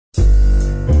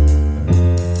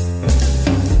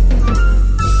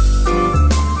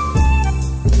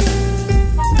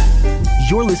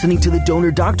listening to The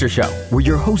Donor Doctor Show, where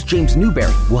your host, James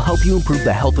Newberry, will help you improve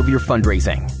the health of your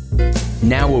fundraising.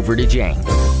 Now over to James.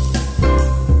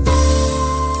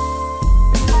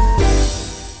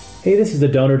 Hey, this is The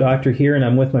Donor Doctor here, and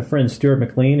I'm with my friend Stuart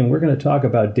MacLean, and we're going to talk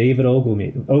about David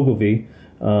Ogilvy,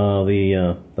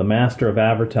 the master of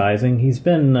advertising. He's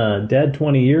been dead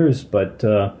 20 years, but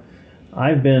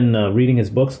I've been reading his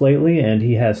books lately, and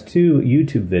he has two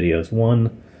YouTube videos,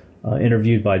 one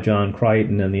interviewed by John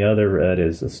Crichton and the other at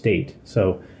his estate.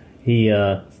 So he,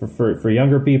 for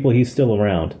younger people, he's still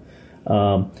around.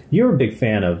 You're a big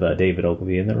fan of David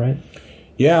Ogilvy, isn't that right?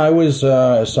 Yeah, I was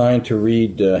assigned to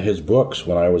read his books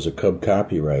when I was a cub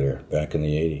copywriter back in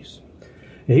the 80s.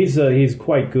 He's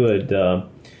quite good.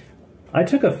 I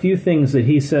took a few things that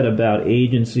he said about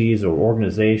agencies or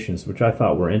organizations, which I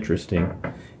thought were interesting.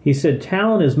 He said,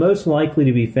 talent is most likely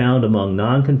to be found among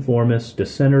nonconformists,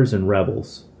 dissenters, and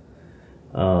rebels.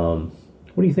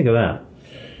 What do you think of that?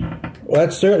 Well,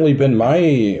 that's certainly been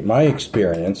my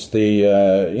experience.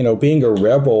 Being a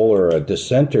rebel or a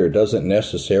dissenter doesn't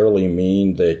necessarily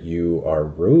mean that you are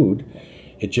rude.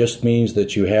 It just means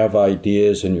that you have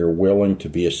ideas and you're willing to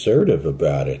be assertive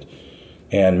about it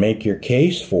and make your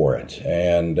case for it.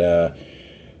 And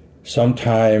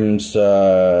sometimes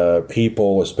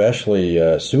people,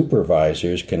 especially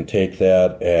supervisors, can take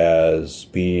that as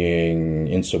being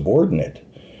insubordinate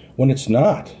when it's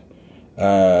not.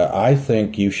 I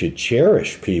think you should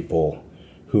cherish people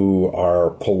who are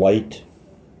polite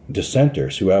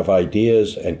dissenters, who have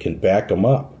ideas and can back them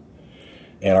up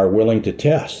and are willing to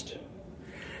test.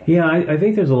 Yeah, I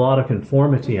think there's a lot of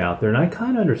conformity out there, and I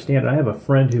kind of understand it. I have a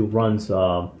friend who runs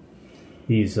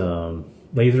these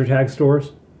laser tag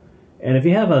stores, and if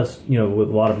you have with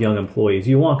a lot of young employees,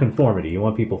 you want conformity. You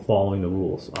want people following the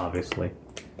rules, obviously.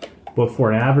 But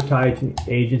for an advertising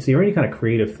agency or any kind of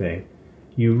creative thing,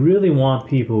 you really want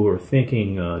people who are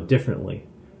thinking differently,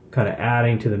 kind of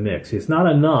adding to the mix. It's not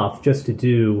enough just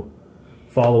to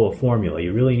follow a formula.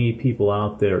 You really need people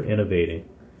out there innovating.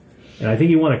 And I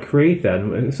think you want to create that.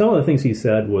 And some of the things he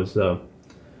said was,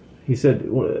 he said,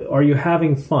 are you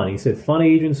having fun? He said fun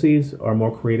agencies are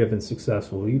more creative and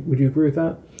successful. Would you agree with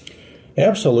that?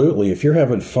 Absolutely. If you're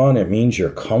having fun, it means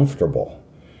you're comfortable,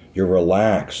 you're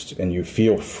relaxed, and you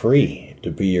feel free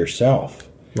to be yourself.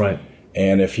 Right.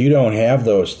 And if you don't have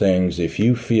those things, if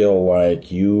you feel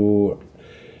like you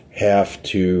have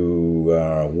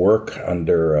to work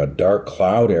under a dark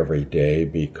cloud every day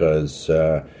because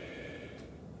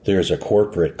there's a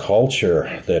corporate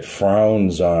culture that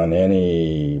frowns on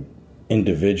any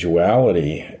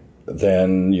individuality,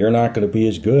 then you're not going to be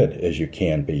as good as you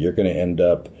can be. You're going to end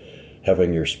up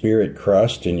having your spirit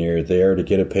crushed, and you're there to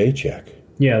get a paycheck.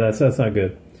 Yeah, that's not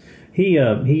good. He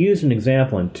used an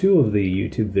example in two of the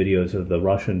YouTube videos of the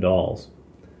Russian dolls,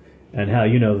 and how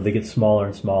they get smaller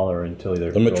and smaller until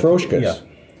they're the matryoshkas. Yeah,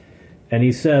 and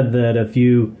he said that if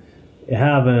you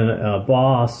have a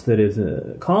boss that is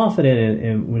confident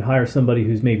and would hire somebody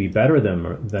who's maybe better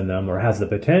than them or has the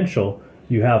potential,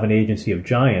 you have an agency of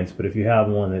giants. But if you have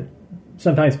one that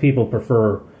sometimes people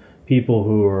prefer people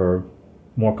who are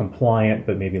more compliant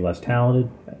but maybe less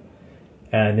talented.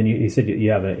 And then he said you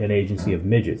have an agency of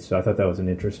midgets. So I thought that was an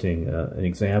interesting an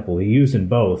example. He used in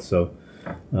both, so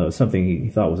something he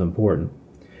thought was important.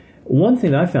 One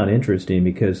thing that I found interesting,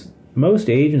 because most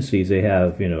agencies, they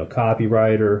have a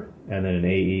copywriter and then an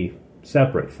AE,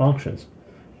 separate functions.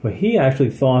 But he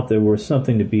actually thought there was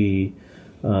something to be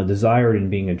desired in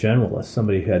being a generalist,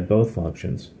 somebody who had both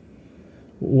functions.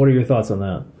 What are your thoughts on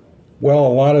that? Well,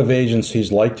 a lot of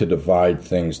agencies like to divide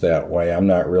things that way. I'm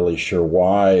not really sure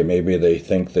why. Maybe they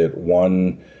think that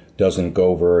one doesn't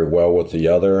go very well with the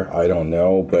other. I don't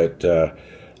know. But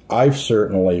I've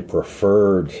certainly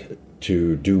preferred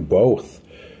to do both.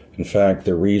 In fact,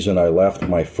 the reason I left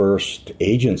my first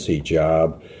agency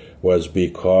job was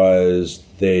because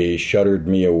they shuttered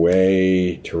me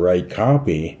away to write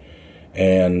copy,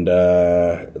 and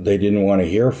they didn't want to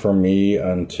hear from me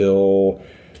until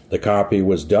the copy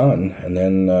was done, and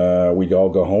then we'd all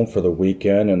go home for the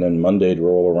weekend, and then Monday'd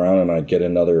roll around and I'd get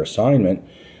another assignment,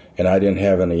 and I didn't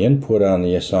have any input on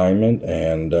the assignment,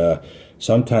 and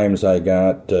sometimes I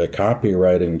got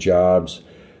copywriting jobs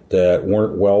that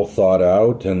weren't well thought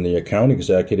out, and the account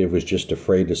executive was just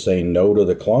afraid to say no to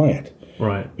the client.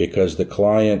 Right. Because the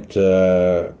client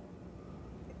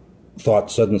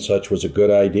thought such and such was a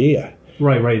good idea.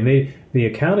 Right. And the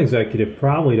account executive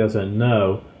probably doesn't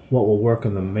know what will work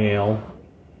in the mail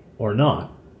or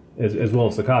not, as well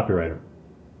as the copywriter.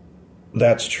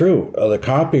 That's true. The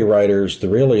copywriter's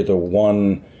really the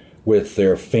one with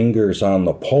their fingers on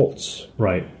the pulse.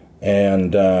 Right.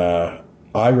 And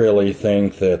I really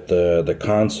think that the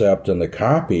concept and the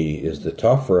copy is the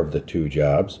tougher of the two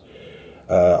jobs.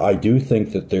 I do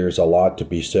think that there's a lot to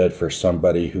be said for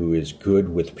somebody who is good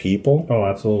with people. Oh,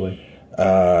 absolutely.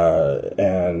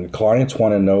 And clients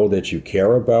want to know that you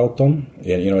care about them. And,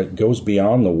 it goes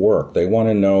beyond the work. They want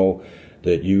to know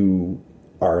that you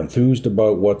are enthused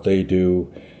about what they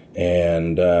do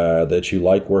and that you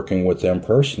like working with them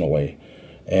personally.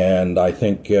 And I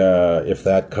think if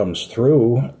that comes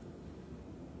through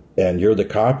and you're the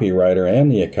copywriter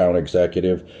and the account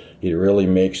executive, it really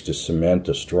makes to cement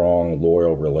a strong,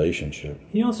 loyal relationship.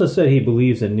 He also said he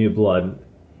believes in new blood.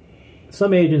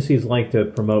 Some agencies like to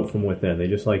promote from within. They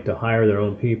just like to hire their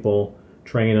own people,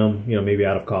 train them, maybe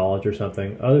out of college or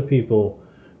something. Other people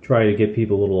try to get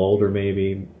people a little older,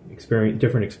 maybe,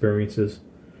 different experiences.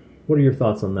 What are your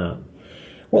thoughts on that?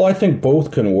 Well, I think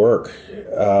both can work.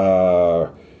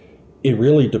 It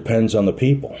really depends on the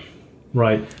people.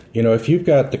 Right. If you've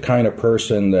got the kind of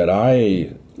person that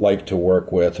I like to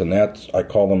work with, and I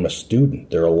call them a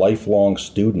student. They're a lifelong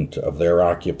student of their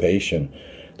occupation.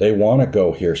 They want to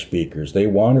go hear speakers. They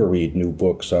want to read new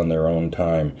books on their own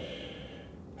time.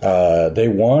 They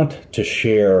want to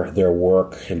share their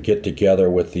work and get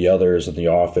together with the others in the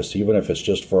office, even if it's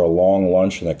just for a long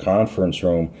lunch in the conference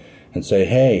room, and say,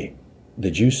 hey,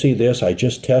 did you see this? I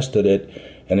just tested it,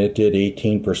 and it did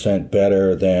 18%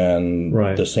 better than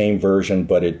the same version,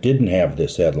 but it didn't have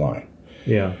this headline.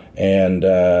 Yeah. And,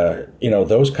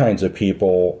 those kinds of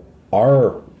people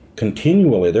are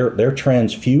continually, they're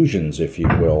transfusions, if you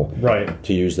will,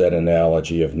 to use that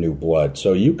analogy of new blood.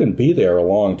 So you can be there a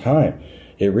long time.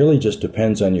 It really just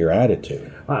depends on your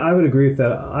attitude. I would agree with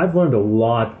that. I've learned a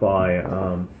lot by,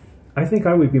 I think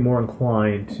I would be more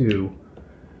inclined to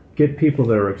get people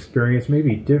that are experienced,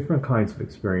 maybe different kinds of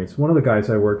experience. One of the guys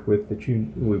I worked with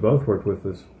we both worked with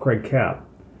was Craig Capp,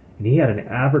 and he had an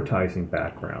advertising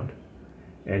background,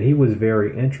 and he was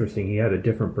very interesting. He had a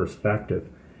different perspective.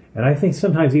 And I think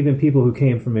sometimes even people who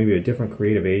came from maybe a different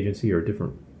creative agency or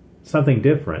something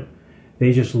different,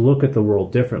 they just look at the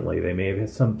world differently. They may have had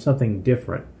something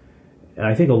different. And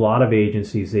I think a lot of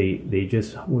agencies, they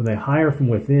just, when they hire from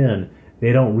within,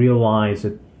 they don't realize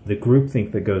that the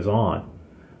groupthink that goes on.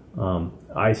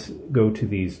 I go to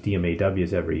these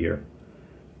DMAWs every year.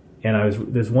 And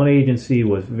this one agency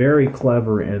was very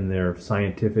clever in their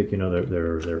scientific,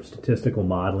 their statistical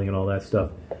modeling and all that stuff.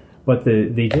 But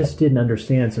they just didn't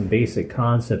understand some basic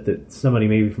concept that somebody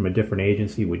maybe from a different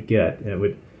agency would get.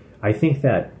 And I think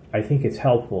it's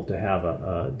helpful to have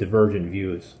a divergent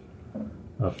views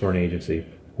for an agency.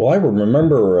 Well, I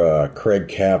remember Craig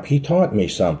Capp. He taught me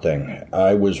something.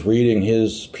 I was reading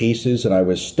his pieces and I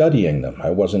was studying them.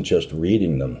 I wasn't just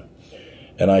reading them.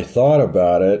 And I thought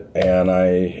about it, and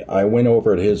I went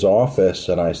over to his office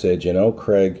and I said,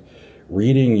 Craig,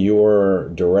 reading your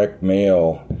direct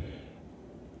mail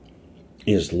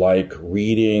is like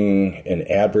reading an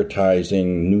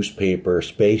advertising newspaper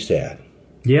space ad.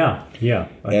 Yeah.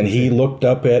 And he looked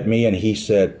up at me and he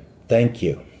said, thank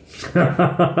you.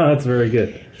 That's very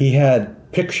good. He had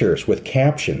pictures with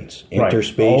captions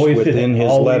interspaced within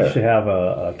his letter. Always should have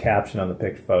a caption on the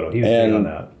picture photo. He was big on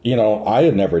that. I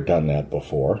had never done that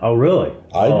before. Oh, really?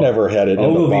 I'd never had it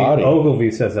in the body.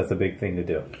 Ogilvy says that's a big thing to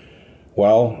do.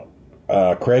 Well,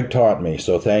 Craig taught me,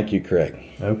 so thank you, Craig.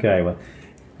 Okay, well,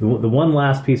 the one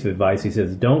last piece of advice, he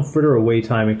says, don't fritter away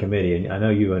time in committee. And I know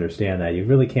you understand that. You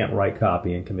really can't write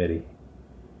copy in committee.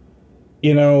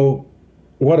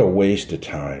 What a waste of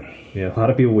time. Yeah, a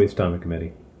lot of people waste time in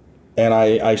committee. And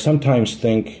I sometimes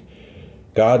think,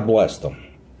 God bless them.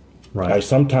 Right. I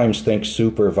sometimes think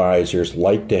supervisors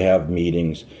like to have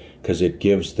meetings because it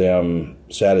gives them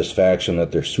satisfaction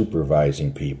that they're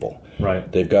supervising people.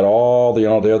 Right. They've got all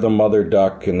they're the mother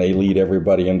duck, and they lead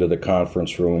everybody into the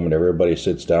conference room, and everybody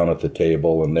sits down at the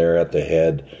table, and they're at the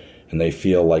head, and they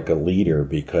feel like a leader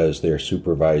because they're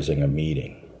supervising a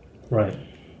meeting. Right.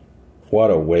 What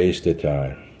a waste of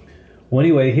time. Well,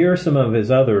 anyway, here are some of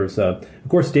his others. Of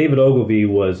course, David Ogilvy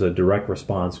was a direct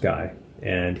response guy,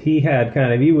 and he preferred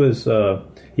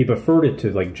it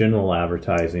to like general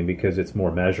advertising because it's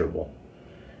more measurable.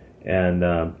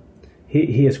 And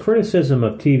his criticism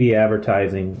of TV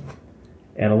advertising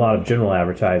and a lot of general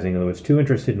advertising was too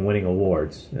interested in winning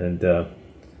awards. And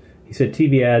he said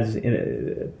TV ads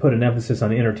put an emphasis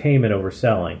on entertainment over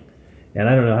selling. And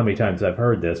I don't know how many times I've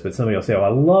heard this, but somebody will say, "Oh, I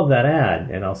love that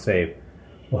ad," and I'll say,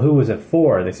 "Well, who was it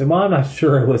for?" They say, "Well, I'm not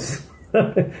sure it was."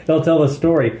 They'll tell the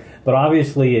story, but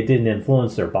obviously it didn't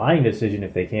influence their buying decision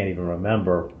if they can't even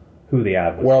remember who the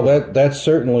ad was. Well, that's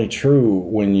certainly true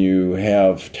when you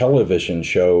have television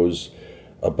shows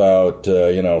about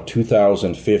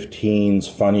 2015's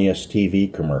funniest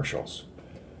TV commercials.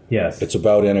 Yes. It's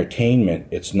about entertainment.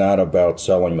 It's not about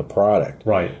selling the product.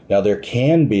 Right. Now,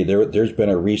 there's been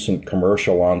a recent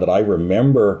commercial on that I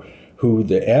remember who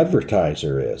the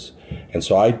advertiser is. And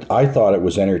so I thought it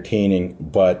was entertaining,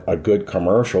 but a good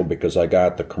commercial because I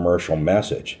got the commercial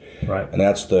message. Right. And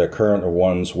that's the current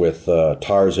ones with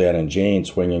Tarzan and Jane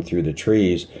swinging through the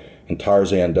trees. And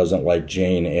Tarzan doesn't like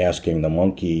Jane asking the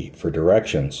monkey for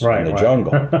directions in the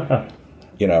jungle.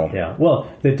 You know. Yeah.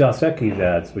 Well, the Dos Equis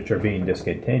ads, which are being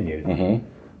discontinued,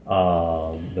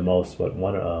 the most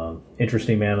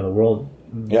interesting man in the world,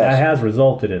 that has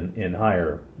resulted in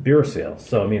higher beer sales.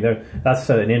 So I mean, that's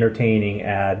an entertaining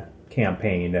ad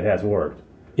campaign that has worked.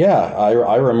 Yeah,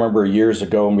 I remember years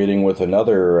ago meeting with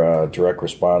another direct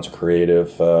response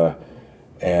creative,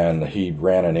 and he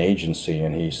ran an agency,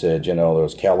 and he said,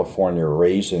 those California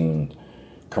raisin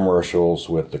commercials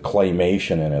with the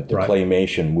claymation in it. The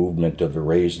claymation movement of the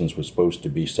raisins was supposed to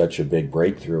be such a big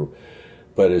breakthrough.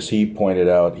 But as he pointed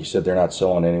out, he said they're not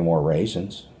selling any more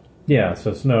raisins. Yeah,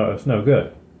 so it's no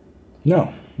good.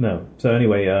 No. So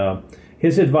anyway,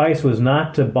 his advice was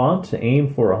not to bunt,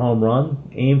 aim for a home run,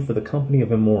 aim for the company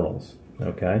of immortals.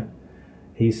 Okay?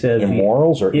 He says...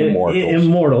 Immorals or immortals?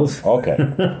 Immortals.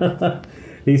 Okay.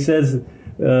 He says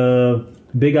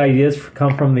big ideas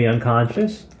come from the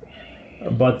unconscious,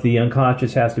 but the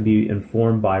unconscious has to be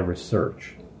informed by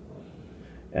research.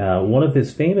 One of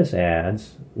his famous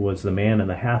ads was the man in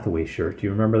the Hathaway shirt. Do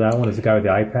you remember that one? It's the guy with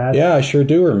the eye patch? Yeah, I sure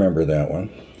do remember that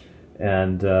one.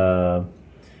 And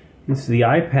it's the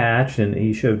eye patch, and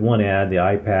he showed one ad, the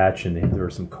eye patch, and there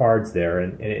were some cards there,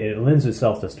 and it lends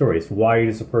itself to stories. Why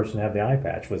does a person have the eye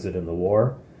patch? Was it in the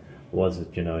war? Was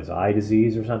it, his eye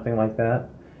disease or something like that?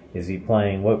 Is he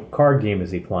playing, what card game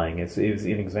is he playing? It's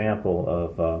an example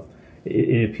of,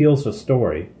 it appeals to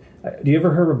story. Do you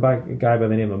ever heard of a guy by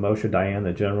the name of Moshe Dayan,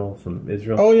 the general from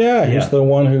Israel? Oh, yeah. He's the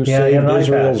one who saved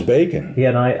Israel's bacon. He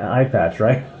had an eye patch,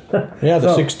 right? Yeah,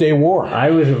 the 6-Day War. I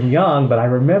was young, but I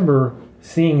remember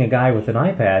seeing a guy with an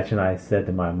eye patch, and I said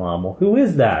to my mom, well, who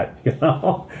is that?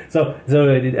 So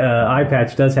eye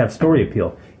patch does have story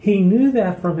appeal. He knew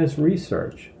that from his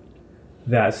research.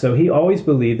 So he always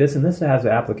believed this, and this has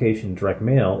an application in direct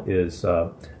mail, is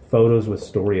photos with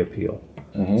story appeal.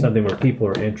 Something where people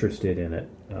are interested in it.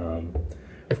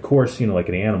 Of course, like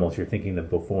in animals, you're thinking the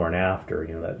before and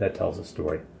after, that tells a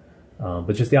story.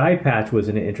 But just the eye patch was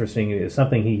it's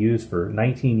something he used for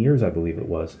 19 years, I believe it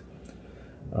was.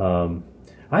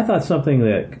 I thought something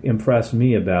that impressed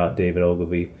me about David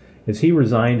Ogilvy is he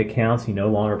resigned accounts he no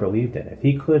longer believed in. If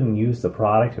he couldn't use the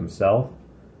product himself,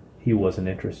 he wasn't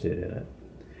interested in it.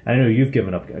 I know you've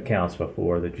given up accounts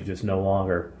before that you just no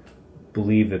longer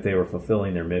believe that they were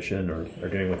fulfilling their mission or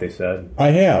doing what they said. I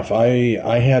have.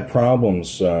 I had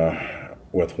problems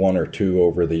with one or two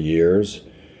over the years,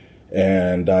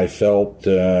 and I felt,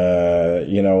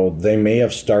 they may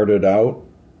have started out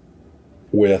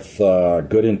with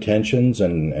good intentions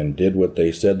and did what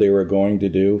they said they were going to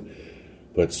do,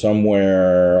 but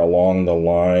somewhere along the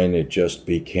line it just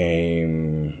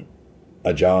became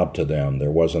a job to them.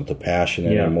 There wasn't the passion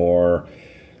anymore,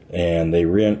 and they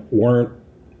weren't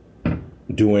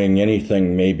doing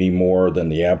anything maybe more than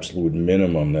the absolute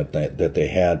minimum that they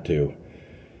had to.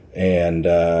 And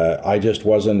I just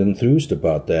wasn't enthused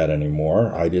about that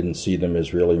anymore. I didn't see them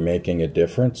as really making a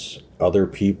difference. Other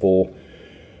people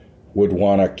would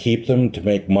want to keep them to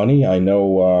make money. I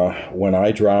know when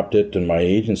I dropped it and my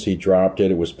agency dropped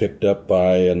it, it was picked up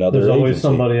by another agency. There's always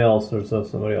somebody else.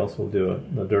 Somebody else will do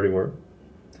it, the dirty work.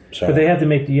 So, but they have to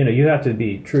make, you have to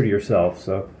be true to yourself.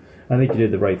 So I think you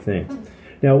did the right thing.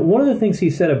 Now, one of the things he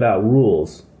said about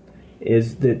rules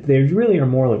is that they really are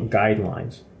more like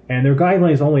guidelines. And they're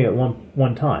guidelines only at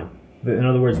one time. In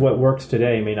other words, what works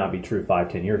today may not be true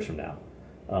 5-10 years from now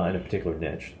in a particular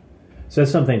niche. So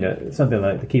that's something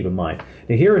to keep in mind.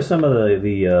 Now, here are some of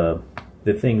the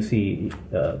things he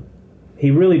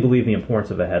really believed the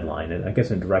importance of a headline. And I guess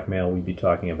in direct mail we'd be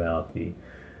talking about the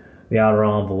outer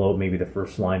envelope, maybe the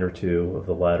first line or two of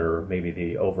the letter, maybe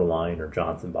the overline or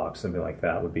Johnson box, something like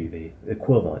that would be the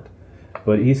equivalent.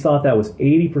 But he thought that was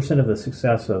 80% of the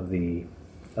success of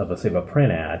a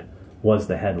print ad was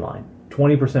the headline.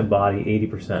 20% body,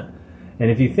 80%. And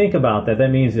if you think about that, that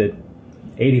means that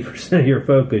 80% of your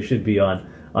focus should be on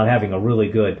having a really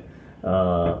good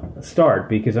start,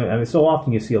 because so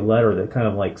often you see a letter that kind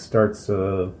of like starts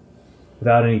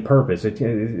without any purpose.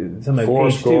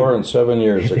 Fourscore and 7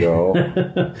 years ago.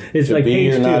 It's to like be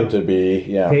page or 2. not to be.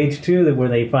 Yeah. Page 2, where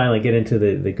they finally get into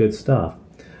the good stuff.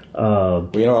 I'll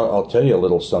tell you a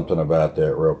little something about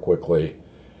that real quickly.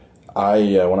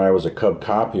 When I was a Cub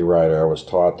copywriter, I was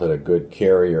taught that a good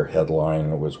carrier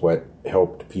headline was what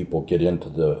helped people get into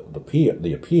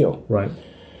the appeal. Right.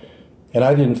 And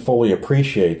I didn't fully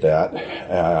appreciate that.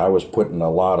 I was putting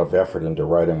a lot of effort into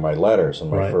writing my letters in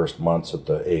my first months at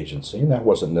the agency, and that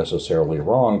wasn't necessarily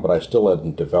wrong, but I still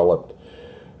hadn't developed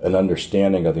an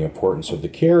understanding of the importance of the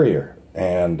carrier.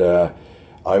 And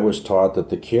I was taught that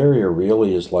the carrier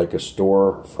really is like a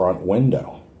storefront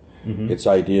window. Mm-hmm. Its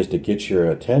idea is to get your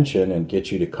attention and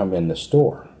get you to come in the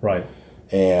store. Right.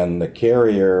 And the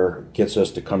carrier gets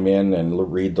us to come in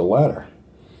and read the letter.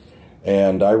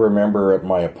 And I remember at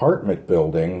my apartment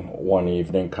building one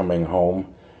evening coming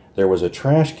home, there was a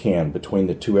trash can between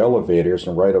the two elevators,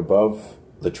 and right above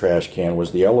the trash can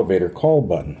was the elevator call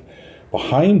button.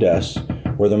 Behind us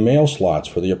were the mail slots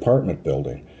for the apartment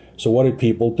building. So what did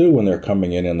people do when they're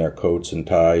coming in their coats and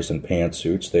ties and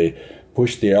pantsuits? They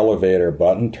push the elevator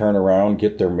button, turn around,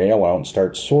 get their mail out, and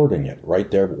start sorting it right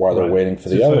there while they're waiting for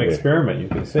the elevator. It's an experiment, you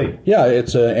can see. Yeah,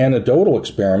 it's an anecdotal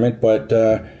experiment, but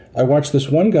I watched this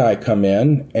one guy come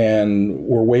in, and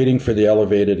we're waiting for the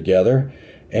elevator together,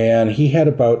 and he had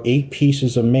about 8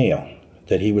 pieces of mail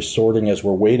that he was sorting as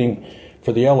we're waiting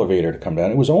for the elevator to come down.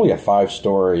 It was only a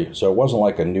 5-story, so it wasn't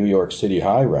like a New York City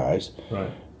high-rise. Right.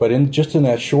 But in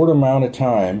that short amount of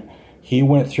time, he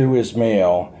went through his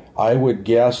mail. I would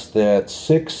guess that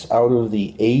 6 out of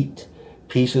the 8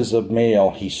 pieces of mail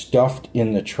he stuffed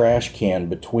in the trash can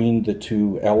between the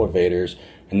two elevators,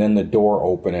 and then the door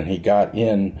opened, and he got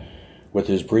in with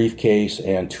his briefcase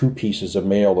and 2 pieces of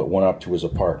mail that went up to his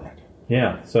apartment.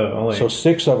 Yeah, so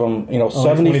 6 of them,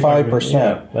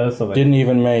 75% didn't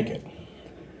even make it.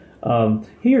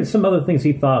 Here's some other things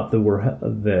he thought that were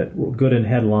good in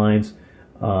headlines.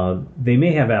 They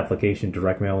may have application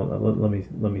direct mail.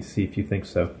 Let me see if you think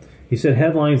so. He said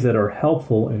headlines that are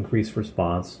helpful increase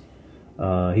response.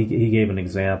 He gave an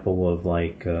example of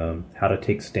like how to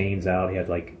take stains out. He had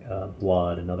like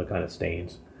blood and other kind of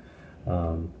stains.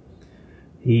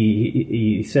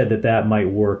 He said that might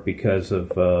work because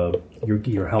of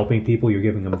you're helping people, you're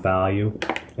giving them value,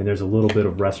 and there's a little bit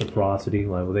of reciprocity.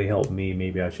 Like, well, they helped me,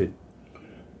 maybe I should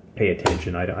pay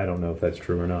attention. I don't know if that's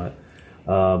true or not.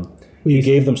 Well, you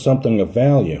gave them something of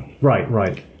value.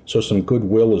 Right. So some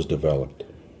goodwill is developed.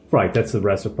 Right, that's the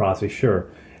reciprocity, sure.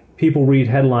 People read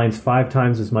headlines 5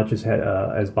 times as much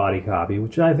as body copy,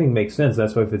 which I think makes sense.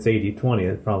 That's why if it's 80-20,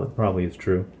 it probably is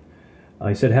true.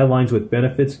 He said headlines with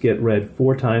benefits get read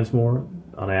 4 times more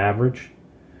on average.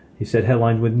 He said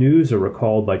headlines with news are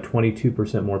recalled by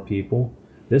 22% more people.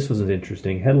 This was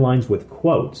interesting. Headlines with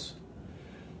quotes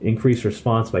increase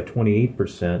response by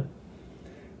 28%.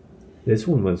 This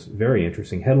one was very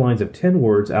interesting. Headlines of 10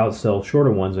 words outsell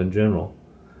shorter ones in general,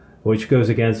 which goes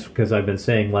against, because I've been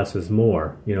saying less is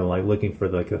more, like looking for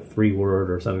like a 3-word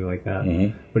or something like that.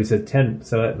 Mm-hmm. But he said 10,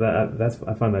 so that's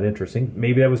I find that interesting.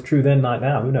 Maybe that was true then, not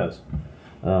now, who knows?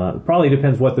 Probably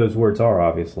depends what those words are,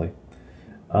 obviously.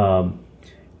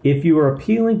 If you are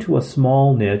appealing to a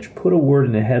small niche, put a word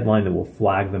in a headline that will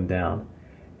flag them down.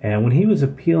 And when he was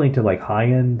appealing to like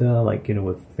high-end,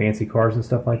 with fancy cars and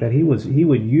stuff like that, he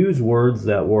would use words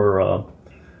that were,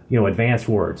 advanced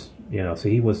words. So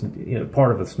he was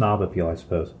part of the snob appeal, I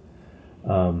suppose.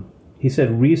 He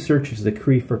said research is the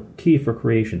key for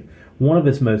creation. One of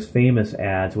his most famous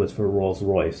ads was for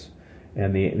Rolls-Royce,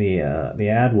 and the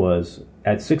ad was,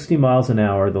 at 60 miles an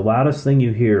hour, the loudest thing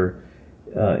you hear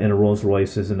in a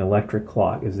Rolls-Royce is the electric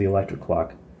clock.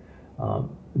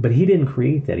 But he didn't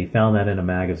create that. He found that in a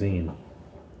magazine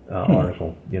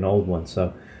article, an old one.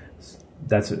 So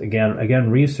that's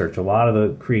again research. A lot of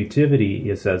the creativity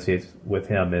associated with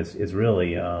him is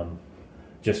really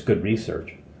just good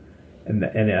research.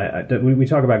 And we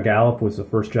talk about Gallup was the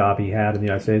first job he had in the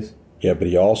United States. Yeah, but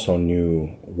he also knew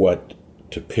what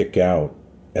to pick out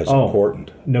as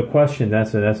important. No question,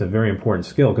 that's a very important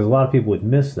skill, because a lot of people would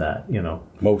miss that.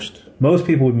 Most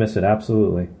people would miss it,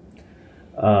 absolutely.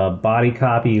 Body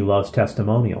copy loves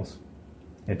testimonials,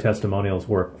 and testimonials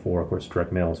work for, of course,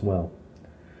 direct mail as well.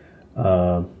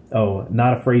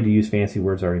 Not afraid to use fancy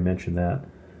words. I already mentioned that.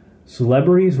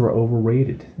 Celebrities were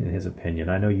overrated, in his opinion.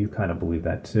 I know you kind of believe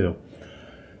that too.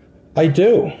 I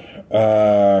do.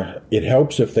 It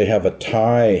helps if they have a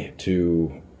tie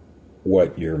to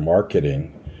what you're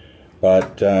marketing,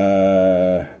 but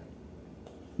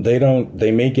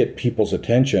they may get people's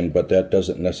attention, but that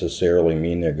doesn't necessarily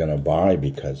mean they're going to buy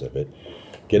because of it.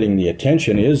 Getting the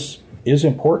attention is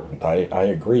important. I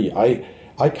agree.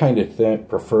 I kind of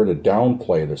prefer to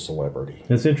downplay the celebrity.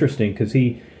 It's interesting because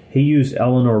he used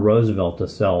Eleanor Roosevelt to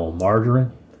sell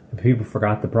margarine, and people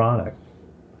forgot the product.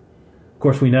 Of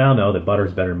course, we now know that butter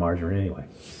is better than margarine anyway.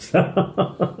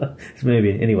 So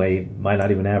maybe, anyway, he might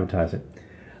not even advertise it.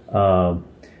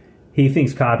 He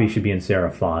thinks copy should be in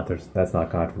serif font. That's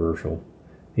not controversial.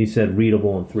 He said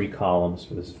readable in 3 columns.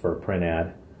 This is for a print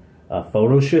ad.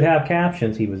 Photos should have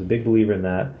captions. He was a big believer in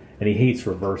that. And he hates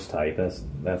reverse type.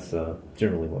 That's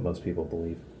generally what most people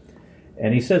believe.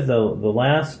 And he says the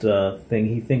last thing,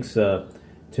 he thinks to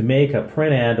make a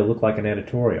print ad to look like an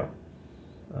editorial.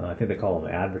 I think they call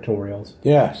them advertorials.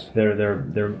 Yes.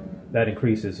 That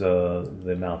increases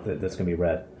the amount that's going to be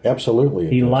read. Absolutely.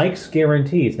 He likes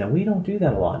guarantees. Now, we don't do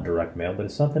that a lot in direct mail, but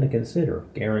it's something to consider,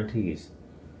 guarantees,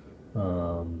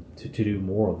 to do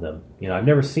more of them. I've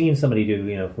never seen somebody do,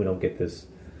 if we don't get this.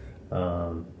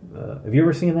 Have you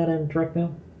ever seen that in direct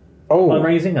mail? Oh.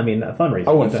 Fundraising? Fundraising.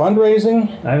 Oh, in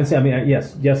fundraising? I haven't seen,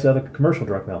 yes, other commercial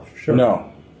direct mail, for sure. No.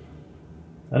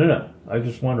 I don't know. I was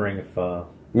just wondering if...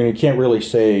 you can't really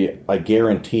say, I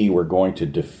guarantee we're going to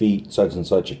defeat such and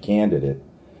such a candidate,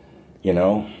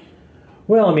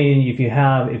 Well,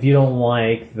 if you don't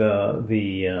like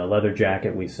the leather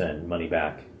jacket we send, money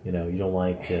back. You don't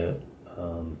like, if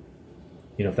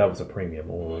that was a premium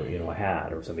or, a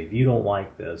hat or something. If you don't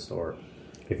like this, or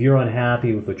if you're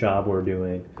unhappy with the job we're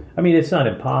doing, it's not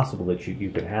impossible that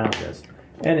you could have this.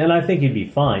 And I think you'd be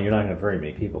fine. You're not going to have very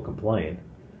many people complain.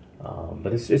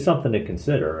 But it's something to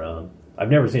consider. I've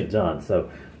never seen it done,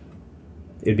 so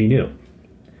it'd be new.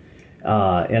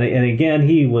 And again,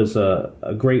 he was a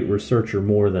great researcher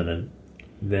more than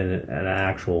an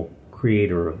actual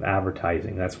creator of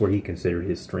advertising. That's where he considered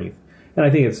his strength. And I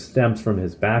think it stems from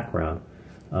his background.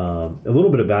 A little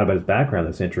bit about his background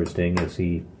that's interesting is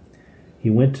he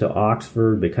went to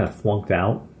Oxford, but kind of flunked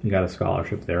out. He got a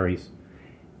scholarship there.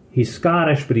 He's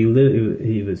Scottish, but he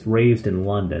was raised in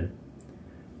London.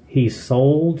 He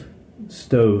sold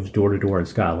stoves door to door in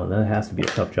Scotland. That has to be a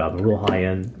tough job, a real high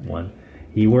end one.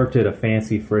 He worked at a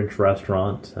fancy French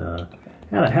restaurant.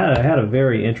 Had a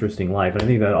very interesting life, and I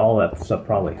think that all that stuff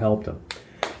probably helped him.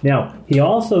 Now, he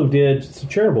also did some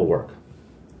charitable work.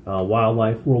 World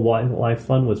Wildlife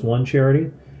Fund was one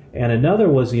charity, and another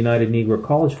was the United Negro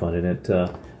College Fund.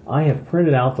 And I have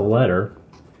printed out the letter,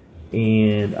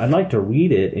 and I'd like to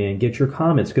read it and get your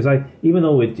comments, because even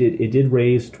though it did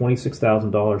raise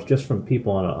 $26,000 just from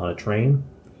people on a train,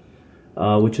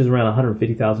 which is around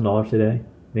 $150,000 today,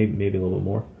 maybe a little bit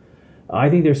more. I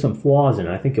think there's some flaws in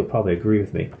it. I think you'll probably agree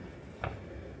with me.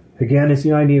 Again, it's the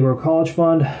United Negro College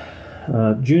Fund,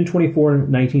 June 24,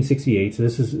 1968. So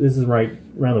this is right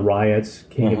around the riots.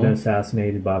 King had been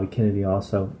assassinated. Bobby Kennedy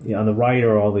also. On the right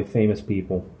are all the famous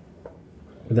people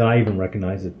that I even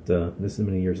recognize it this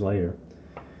many years later.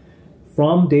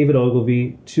 From David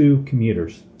Ogilvy to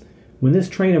commuters. When this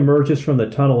train emerges from the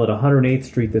tunnel at 108th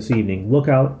Street this evening, look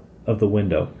out of the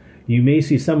window. You may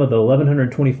see some of the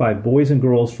 1,125 boys and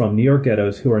girls from New York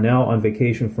ghettos who are now on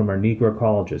vacation from our Negro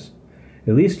colleges.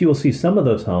 At least you will see some of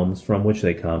those homes from which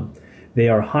they come. They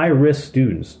are high-risk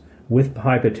students with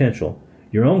high potential.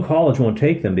 Your own college won't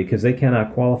take them because they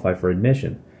cannot qualify for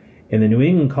admission. In the New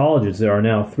England colleges, there are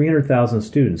now 300,000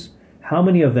 students. How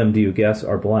many of them do you guess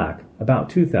are black? About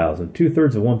 2,000,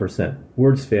 2/3 of 1%.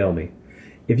 Words fail me.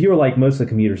 If you are like most of the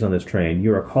commuters on this train,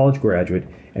 you are a college graduate,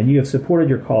 and you have supported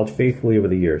your college faithfully over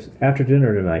the years. After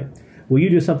dinner tonight, will you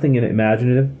do something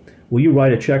imaginative? Will you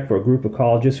write a check for a group of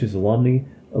colleges whose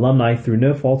alumni, through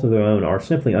no fault of their own, are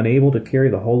simply unable to carry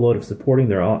the whole load of supporting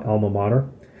their alma mater?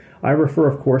 I refer,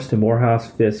 of course, to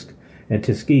Morehouse, Fisk, and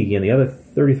Tuskegee, and the other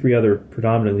 33 other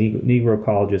predominantly Negro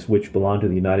colleges which belong to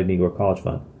the United Negro College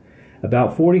Fund.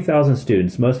 About 40,000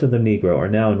 students, most of them Negro, are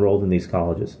now enrolled in these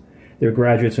colleges. Their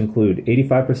graduates include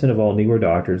 85% of all Negro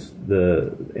doctors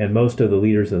and most of the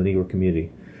leaders of the Negro community.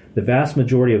 The vast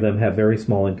majority of them have very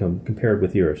small income compared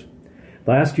with yours.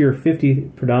 Last year,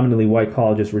 50 predominantly white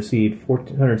colleges received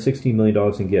 $416 million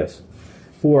in gifts.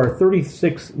 For our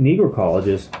 36 Negro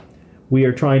colleges, we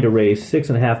are trying to raise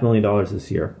 $6.5 million this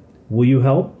year. Will you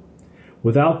help?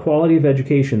 Without quality of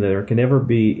education, there can never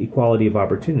be equality of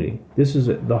opportunity. This is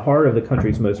the heart of the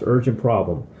country's most urgent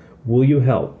problem. Will you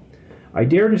help? I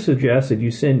dare to suggest that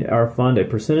you send our fund a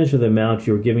percentage of the amount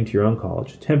you are giving to your own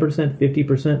college. 10%,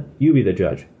 50%, you be the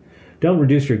judge. Don't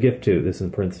reduce your gift to, this in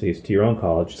parentheses, to your own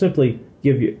college. Simply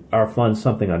give our fund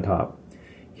something on top.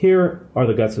 Here are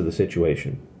the guts of the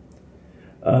situation.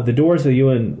 The doors of the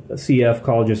UNCF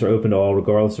colleges are open to all,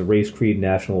 regardless of race, creed, and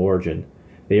national origin.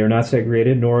 They are not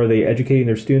segregated, nor are they educating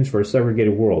their students for a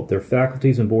segregated world. Their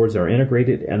faculties and boards are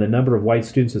integrated, and the number of white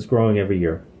students is growing every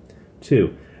year.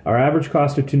 2. Our average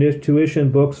cost of tuition,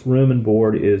 books, room, and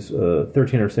board is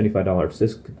 $1,375.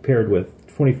 This compared with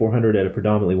 $2,400 at a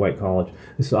predominantly white college.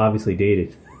 This is obviously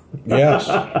dated. Yes.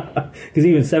 Because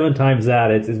even 7 times that,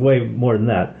 it's way more than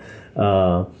that.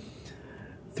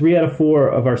 3 out of 4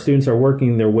 of our students are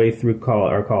working their way through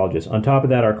our colleges. On top of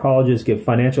that, our colleges give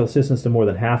financial assistance to more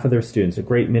than half of their students. A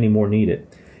great many more need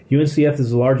it. UNCF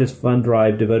is the largest fund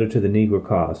drive devoted to the Negro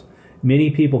cause.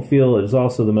 Many people feel it is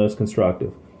also the most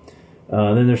constructive.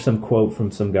 Then there's some quote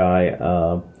from some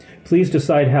guy. Please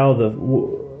decide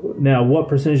now what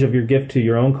percentage of your gift to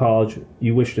your own college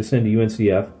you wish to send to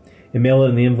UNCF and mail it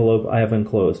in the envelope I have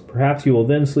enclosed. Perhaps you will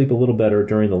then sleep a little better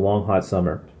during the long, hot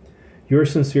summer.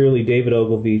 Yours sincerely, David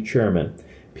Ogilvy, Chairman.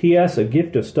 P.S. A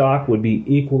gift of stock would be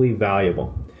equally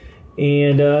valuable.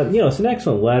 And, it's an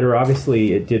excellent letter.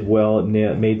 Obviously, it did well. It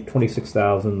made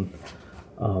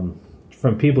 $26,000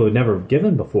 from people who had never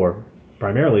given before,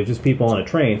 primarily just people on a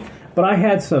train. But I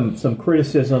had some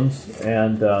criticisms,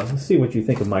 and let's see what you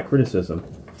think of my criticism.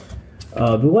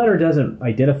 The letter doesn't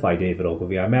identify David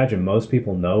Ogilvy. I imagine most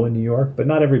people know in New York, but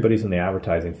not everybody's in the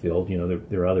advertising field.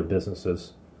 There are other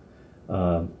businesses.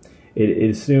 It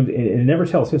assumed it never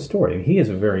tells his story. I mean, he is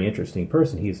a very interesting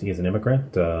person. He's an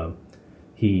immigrant.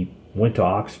 He went to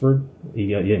Oxford. He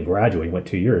didn't graduate. He went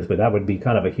 2 years, but that would be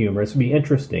kind of a humorous. It would be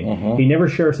interesting. Mm-hmm. He never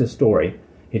shares his story.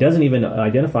 He doesn't even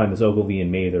identify him as Ogilvy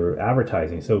and May. They're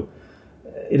advertising. So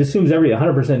it assumes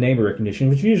 100% name recognition,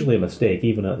 which is usually a mistake,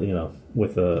 even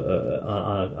with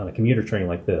on a commuter train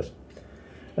like this.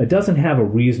 It doesn't have a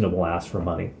reasonable ask for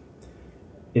money.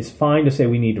 It's fine to say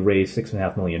we need to raise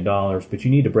 $6.5 million, but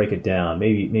you need to break it down.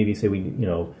 Maybe say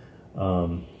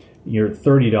your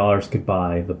 $30 could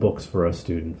buy the books for a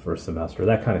student for a semester,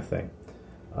 that kind of thing.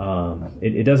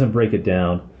 It doesn't break it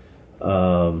down.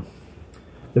 The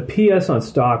PS on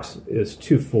stocks is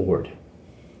too forward.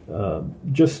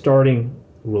 Just starting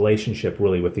relationship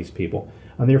really with these people.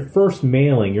 On their first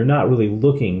mailing, you're not really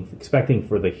expecting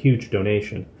for the huge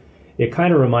donation. It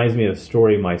kind of reminds me of a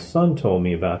story my son told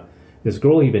me about this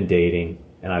girl he'd been dating,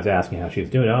 and I was asking how she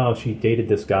was doing. Oh, she dated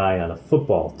this guy on a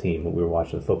football team when we were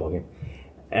watching the football game.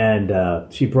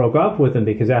 And she broke up with him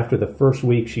because after the first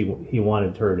week, he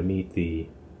wanted her to meet the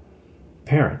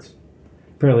parents.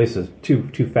 Apparently, this is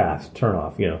too fast, turn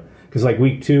off, Because like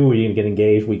week 2, you're going to get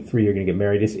engaged. Week 3, you're going to get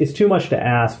married. It's too much to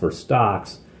ask for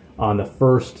stocks on the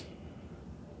first.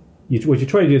 What you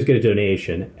try to do is get a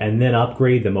donation and then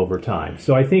upgrade them over time.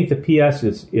 So I think the PS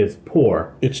is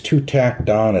poor. It's too tacked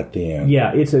on at the end.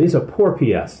 Yeah, it's a poor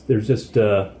PS. There's just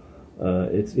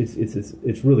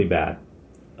it's really bad.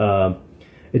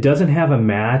 It doesn't have a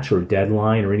match or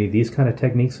deadline or any of these kind of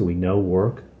techniques that we know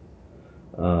work.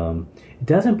 It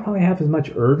doesn't probably have as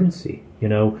much urgency.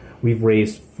 We've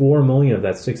raised $4 million of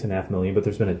that $6.5 million, but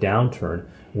there's been a downturn.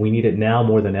 We need it now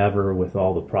more than ever with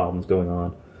all the problems going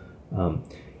on.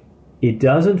 It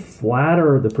doesn't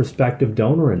flatter the prospective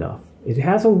donor enough. It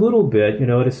has a little bit,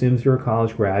 it assumes you're a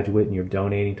college graduate and you're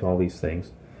donating to all these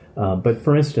things. But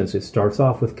for instance, it starts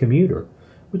off with commuter,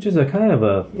 which is a kind of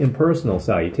a impersonal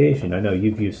salutation. I know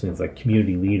you've used things like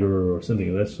community leader or something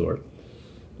of this sort.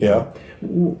 Yeah.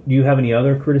 Do you have any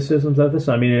other criticisms of this?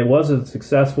 I mean, it was a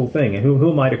successful thing. And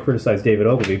who might have criticized David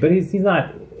Ogilvy? But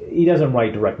he doesn't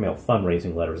write direct mail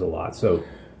fundraising letters a lot. So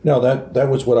no, that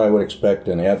was what I would expect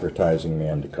an advertising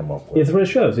man to come up with. It's what it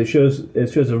shows. It shows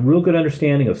a real good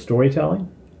understanding of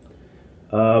storytelling,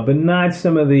 but not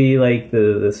some of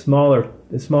the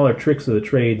smaller tricks of the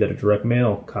trade that a direct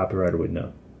mail copywriter would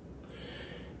know.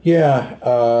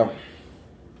 Yeah,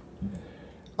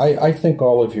 I think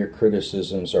all of your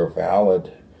criticisms are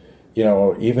valid.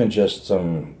 Even just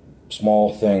some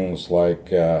small things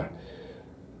like, I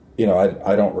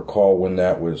don't recall when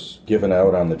that was given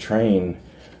out on the train.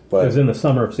 But, it was in the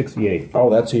summer of '68. Oh,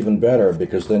 that's even better,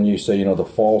 because then you say, the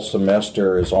fall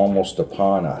semester is almost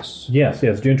upon us. Yes,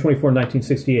 June 24,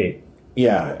 1968.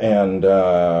 Yeah, and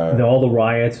all the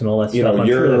riots and all that stuff, I'm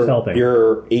sure that's helping.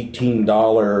 Your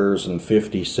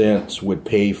 $18.50 would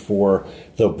pay for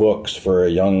the books for a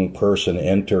young person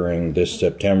entering this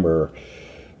September.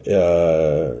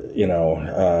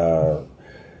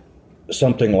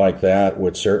 Something like that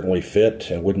would certainly fit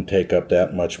and wouldn't take up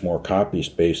that much more copy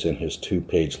space in his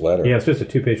 2-page letter. Yeah, it's just a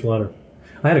 2-page letter.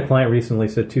 I had a client recently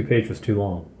said 2-page was too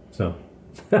long. So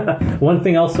one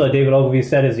thing else David Ogilvy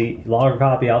said is longer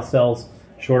copy outsells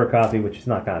shorter copy, which is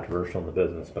not controversial in the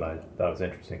business, but I thought it was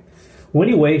interesting. Well,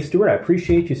 anyway, Stuart, I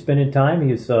appreciate you spending time.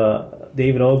 He's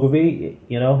David Ogilvy,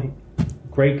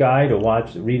 great guy to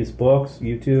read his books,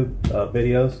 YouTube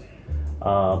videos.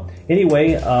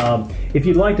 If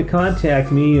you'd like to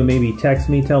contact me or maybe text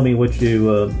me, tell me what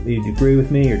you agree with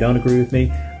me or don't agree with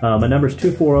me. My number is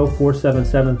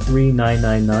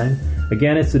 240-477-3999.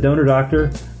 Again, it's the Donor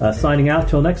Doctor signing out.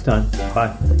 Till next time.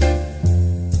 Bye.